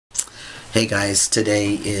Hey guys,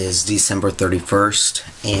 today is December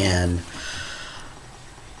 31st and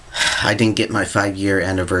I didn't get my 5-year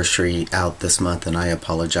anniversary out this month and I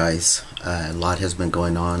apologize. A lot has been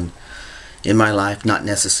going on in my life, not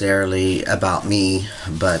necessarily about me,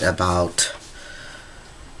 but about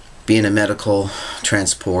being a medical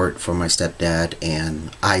transport for my stepdad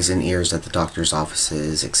and eyes and ears at the doctor's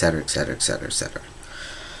offices, etc, etc, etc, etc.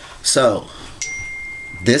 So,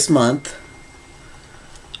 this month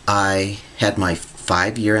I had my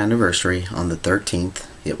 5-year anniversary on the 13th.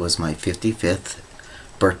 It was my 55th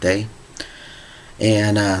birthday.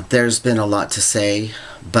 And there's been a lot to say,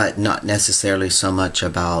 but not necessarily so much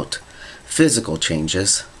about physical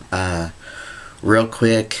changes. Real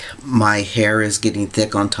quick, my hair is getting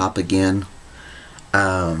thick on top again.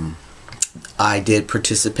 I did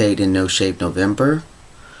participate in No Shave November,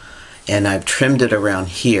 and I've trimmed it around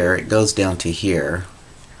here. It goes down to here.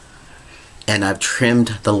 And I've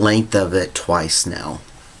trimmed the length of it twice now.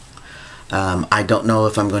 I don't know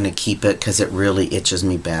if I'm going to keep it because it really itches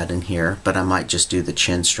me bad in here, but I might just do the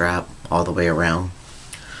chin strap all the way around.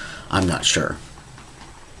 I'm not sure.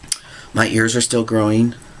 My ears are still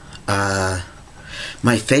growing. My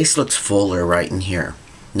face looks fuller right in here.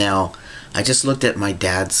 Now, I just looked at my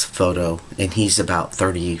dad's photo, and he's about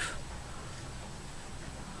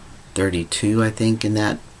 32, I think, in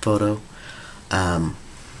that photo.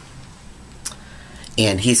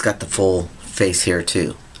 And he's got the full face here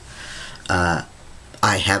too. I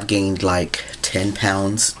have gained like 10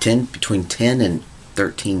 pounds, between 10 and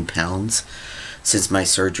 13 pounds since my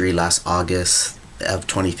surgery last August of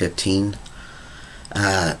 2015.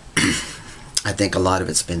 I think a lot of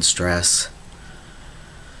it's been stress.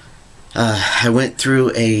 I went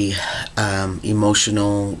through a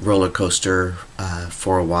emotional roller coaster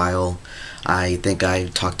for a while. I think I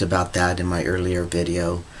talked about that in my earlier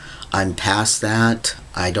video. I'm past that.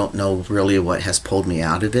 I don't know really what has pulled me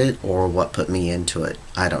out of it or what put me into it.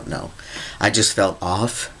 I don't know. I just felt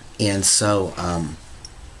off, and so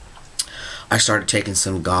I started taking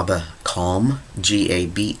some GABA Calm,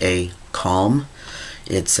 G-A-B-A Calm.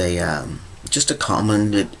 It's a just a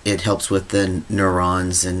common. It helps with the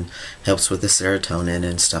neurons and helps with the serotonin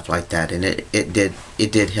and stuff like that. And it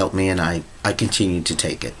did help me, and I continued to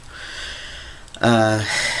take it.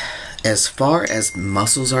 As far as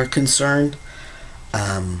muscles are concerned,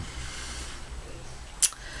 I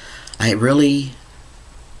really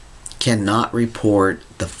cannot report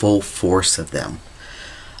the full force of them.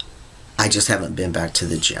 I just haven't been back to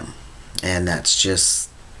the gym, and that's just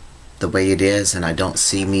the way it is, and I don't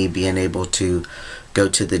see me being able to go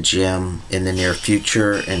to the gym in the near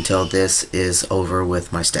future until this is over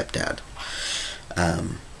with my stepdad.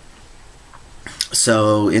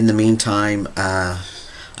 So in the meantime,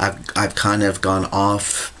 I've kind of gone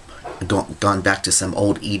back to some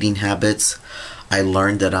old eating habits. I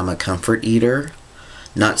learned that I'm a comfort eater,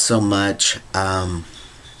 not so much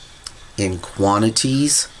in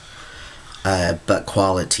quantities, but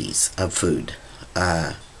qualities of food.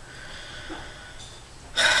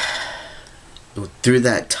 Through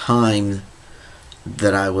that time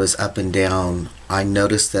that I was up and down, I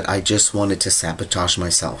noticed that I just wanted to sabotage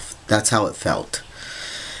myself. That's how it felt.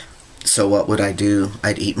 So what would I do?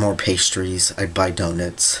 I'd eat more pastries, I'd buy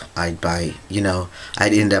donuts, I'd buy,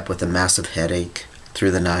 I'd end up with a massive headache through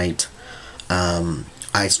the night.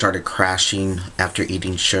 I started crashing after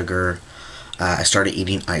eating sugar. I started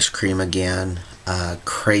eating ice cream again,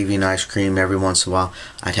 craving ice cream every once in a while.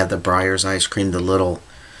 I'd have the Breyers ice cream, the little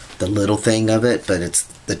thing of it, but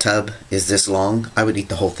the tub is this long. I would eat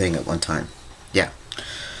the whole thing at one time. Yeah.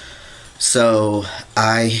 So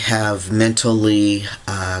I have mentally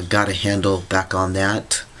got a handle back on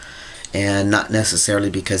that, and not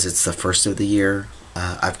necessarily because it's the first of the year.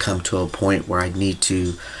 I've come to a point where I need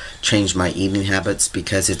to change my eating habits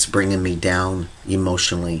because it's bringing me down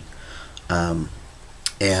emotionally, and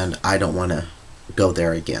I don't want to go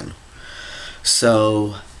there again.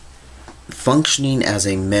 So functioning as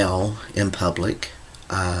a male in public,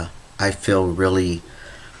 I feel really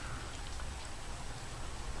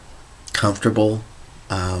comfortable,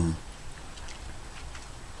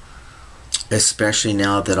 especially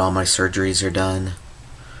now that all my surgeries are done.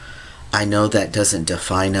 I know that doesn't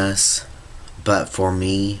define us, but for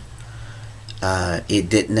me, it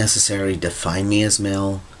didn't necessarily define me as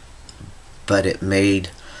male, but it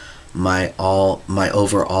made my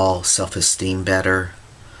overall self-esteem better,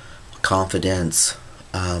 confidence.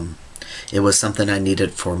 It was something I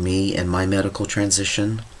needed for me in my medical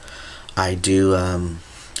transition. I do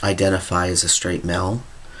identify as a straight male,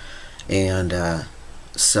 and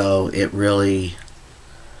so it really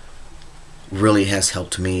has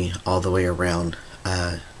helped me all the way around.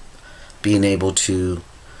 being able to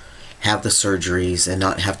have the surgeries and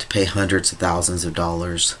not have to pay hundreds of thousands of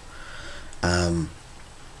dollars. And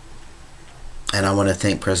I want to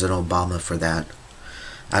thank President Obama for that.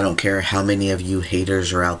 I don't care how many of you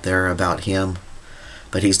haters are out there about him,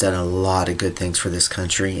 but he's done a lot of good things for this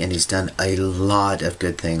country, and he's done a lot of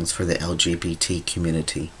good things for the LGBT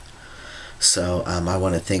community. So I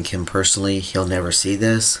want to thank him personally. He'll never see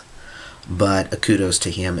this, but a kudos to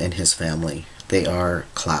him and his family. They are a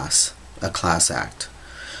class act.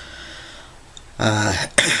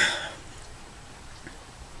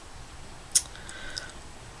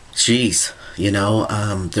 Geez, you know,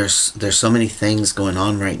 there's so many things going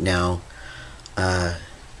on right now.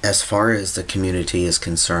 As far as the community is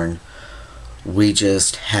concerned, we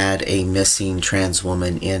just had a missing trans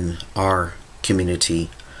woman in our community.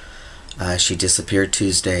 She disappeared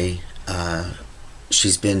Tuesday.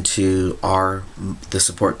 She's been to the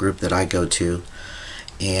support group that I go to,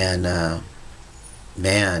 and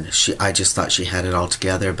man, I just thought she had it all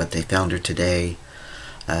together, but they found her today.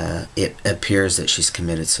 It appears that she's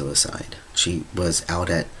committed suicide. She was out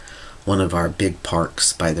at one of our big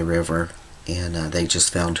parks by the river, and they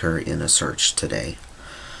just found her in a search today.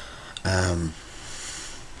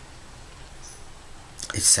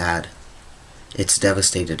 It's sad. It's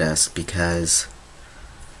devastated us, because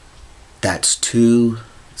that's two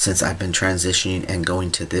since I've been transitioning and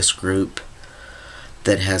going to this group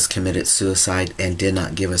that has committed suicide and did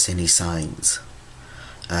not give us any signs.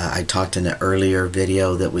 I talked in an earlier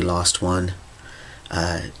video that we lost one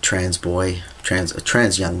trans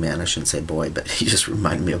young man, I shouldn't say boy, but he just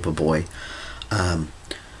reminded me of a boy.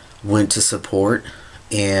 Went to support,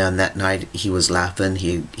 and that night he was laughing.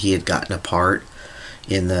 He had gotten a part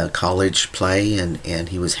in the college play, and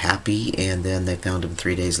he was happy, and then they found him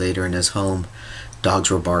 3 days later in his home. Dogs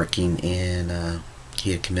were barking, and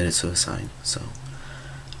he had committed suicide. So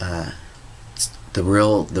the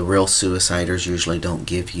real suiciders usually don't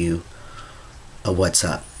give you a what's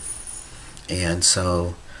up. And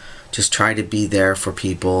so just try to be there for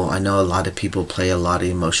people. I know a lot of people play a lot of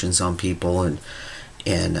emotions on people and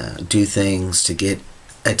do things to get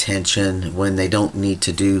attention when they don't need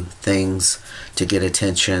to do things to get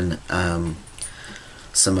attention.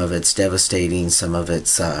 Some of it's devastating, some of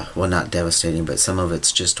it's well, not devastating, but some of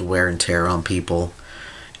it's just wear and tear on people.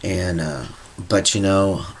 And but you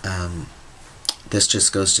know, this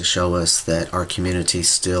just goes to show us that our community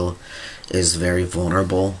still is very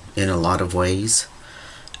vulnerable in a lot of ways,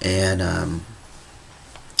 and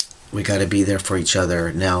we got to be there for each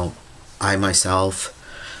other. Now, I myself,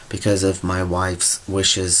 because of my wife's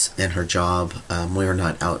wishes and her job, we are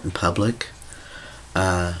not out in public.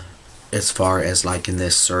 As far as like in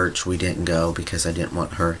this search, we didn't go because I didn't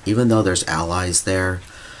want her, even though there's allies there,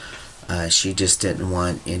 she just didn't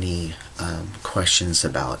want any questions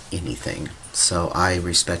about anything. So I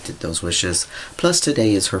respected those wishes. Plus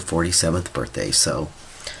today is her 47th birthday, so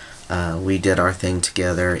we did our thing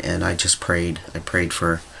together, and I just prayed. I prayed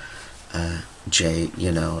for Jay,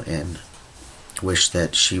 you know, and wish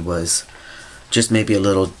that she was just maybe a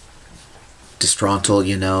little disgruntled,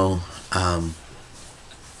 you know,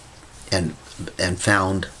 and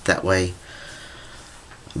found that way.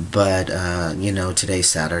 But you know, today's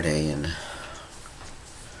Saturday, and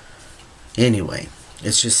anyway,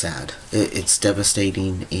 it's just sad. It's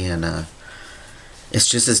devastating, and it's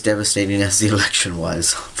just as devastating as the election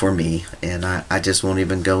was for me, and I just won't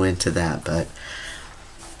even go into that. But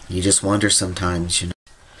you just wonder sometimes, you know,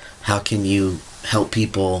 how can you help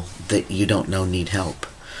people that you don't know need help?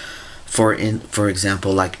 For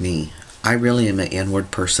example, like me, I really am an inward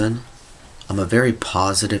person. I'm a very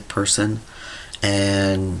positive person,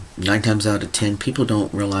 and 9 times out of 10 people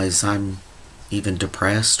don't realize I'm even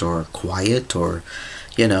depressed or quiet, or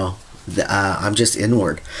you know, I'm just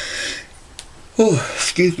inward. Oh,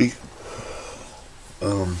 excuse me.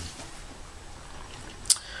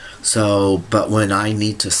 So, but when I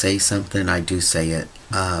need to say something, I do say it.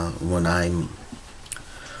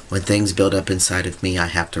 When things build up inside of me, I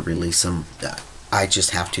have to release them. I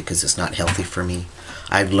just have to, because it's not healthy for me.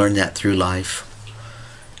 I've learned that through life,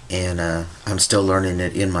 and I'm still learning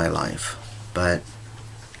it in my life. But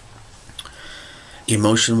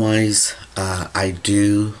emotion-wise, I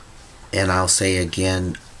do, and I'll say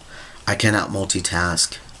again, I cannot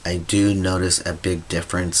multitask. I do notice a big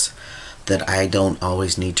difference that I don't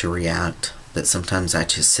always need to react. That sometimes I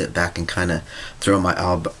just sit back and kind of throw my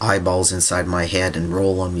eyeballs inside my head and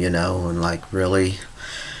roll them, you know, and like, really?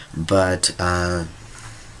 But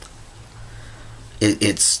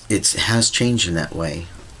it has changed in that way.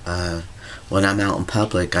 When I'm out in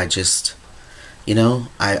public, I just, you know,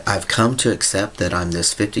 I've come to accept that I'm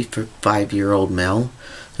this 55-year-old male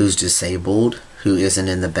who's disabled, who isn't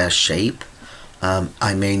in the best shape.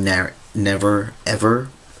 I may never ever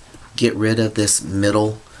get rid of this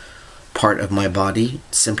middle part of my body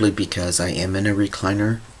simply because I am in a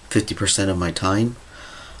recliner 50% of my time.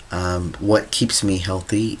 What keeps me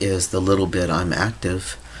healthy is the little bit I'm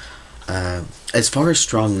active. As far as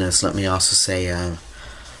strongness, let me also say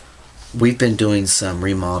we've been doing some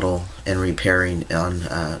remodel and repairing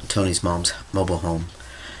on Tony's mom's mobile home,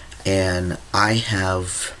 and I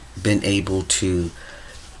have been able to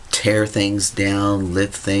tear things down,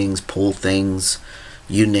 lift things, pull things,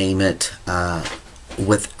 you name it,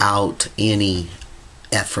 without any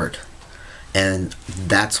effort. And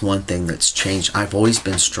that's one thing that's changed. I've always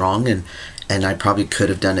been strong, and I probably could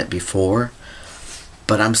have done it before,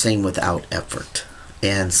 but I'm saying without effort.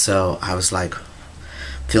 And so I was like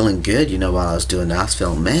feeling good, while I was doing that. I was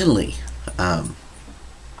feeling manly.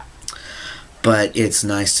 But it's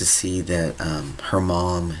nice to see that her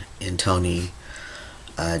mom and Tony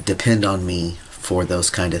depend on me for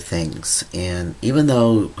those kind of things. And even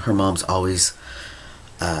though her mom's always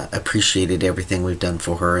appreciated everything we've done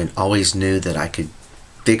for her and always knew that I could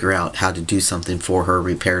figure out how to do something for her,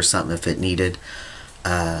 repair something if it needed,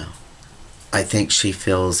 I think she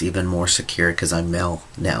feels even more secure because I'm male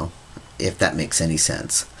now, if that makes any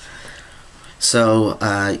sense. So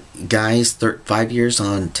guys, 5 years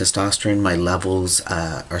on testosterone, my levels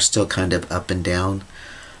are still kind of up and down.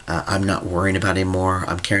 I'm not worrying about it anymore.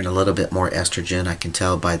 I'm carrying a little bit more estrogen. I can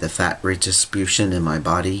tell by the fat redistribution in my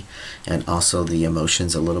body, and also the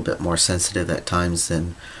emotions a little bit more sensitive at times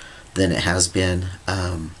than it has been.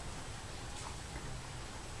 I'm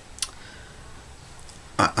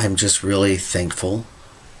just really thankful.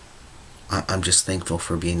 I'm just thankful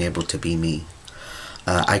for being able to be me.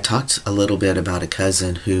 I talked a little bit about a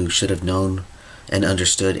cousin who should have known and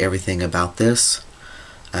understood everything about this.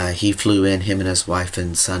 He flew in, him and his wife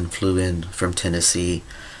and son flew in from Tennessee,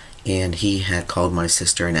 and he had called my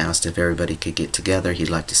sister and asked if everybody could get together. He'd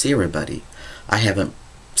like to see everybody. I haven't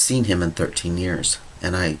seen him in 13 years.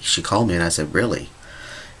 And she called me and I said, really?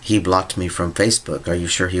 He blocked me from Facebook. Are you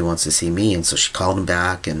sure he wants to see me? And so she called him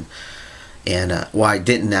back, and well, I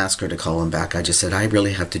didn't ask her to call him back. I just said, I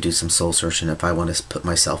really have to do some soul searching if I want to put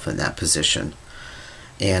myself in that position.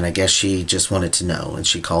 And I guess she just wanted to know, and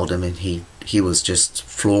she called him, and he was just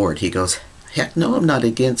floored. He goes, heck no, I'm not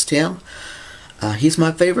against him. He's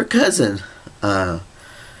my favorite cousin. I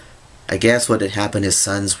guess what had happened, his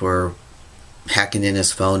sons were hacking in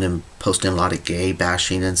his phone and posting a lot of gay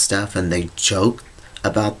bashing and stuff, and they joke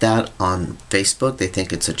about that on Facebook. They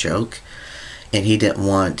think it's a joke, and he didn't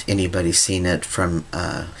want anybody seeing it from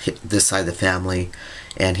this side of the family,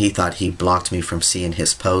 and he thought he blocked me from seeing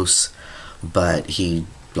his posts, but he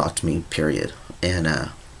blocked me, period.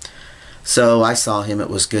 And so I saw him. It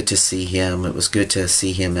was good to see him. It was good to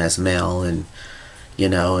see him as male, and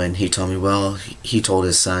and he told me, well, he told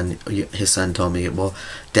his son told me, well,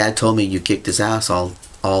 Dad told me you kicked his ass all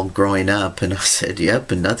growing up. And I said, yep,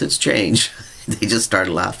 and nothing's changed. They just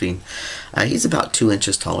started laughing. He's about 2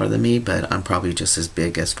 inches taller than me, but I'm probably just as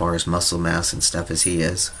big as far as muscle mass and stuff as he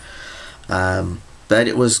is. But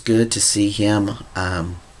it was good to see him.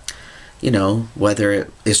 Whether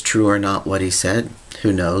it is true or not what he said,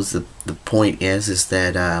 who knows. The point is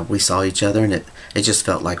that we saw each other, and it just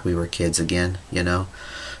felt like we were kids again,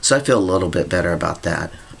 So I feel a little bit better about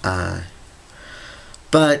that.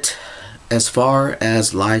 But as far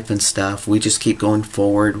as life and stuff, we just keep going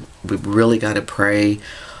forward. We really got to pray,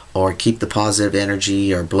 or keep the positive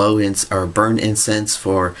energy, or burn incense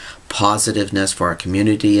for positiveness for our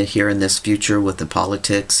community here in this future with the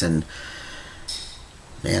politics. And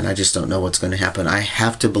man, I just don't know what's going to happen. I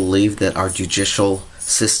have to believe that our judicial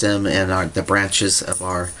system and the branches of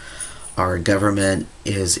our government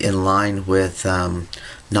is in line with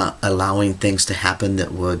not allowing things to happen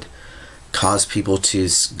that would cause people to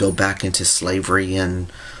go back into slavery, and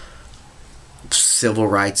civil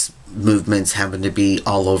rights movements having to be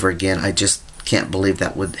all over again. I just can't believe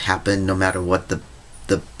that would happen, no matter what the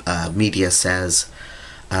media says.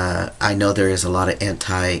 I know there is a lot of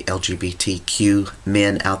anti-LGBTQ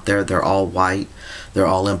men out there. They're all white. They're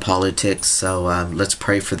all in politics. So let's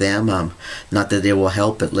pray for them. Not that they will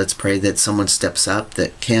help, but let's pray that someone steps up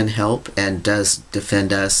that can help and does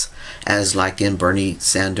defend us, as like in Bernie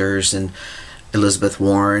Sanders and Elizabeth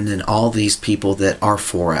Warren and all these people that are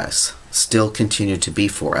for us, still continue to be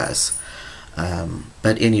for us.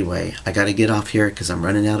 But anyway, I got to get off here because I'm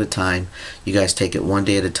running out of time. You guys take it one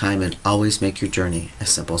day at a time, and always make your journey as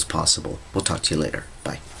simple as possible. We'll talk to you later.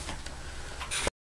 Bye.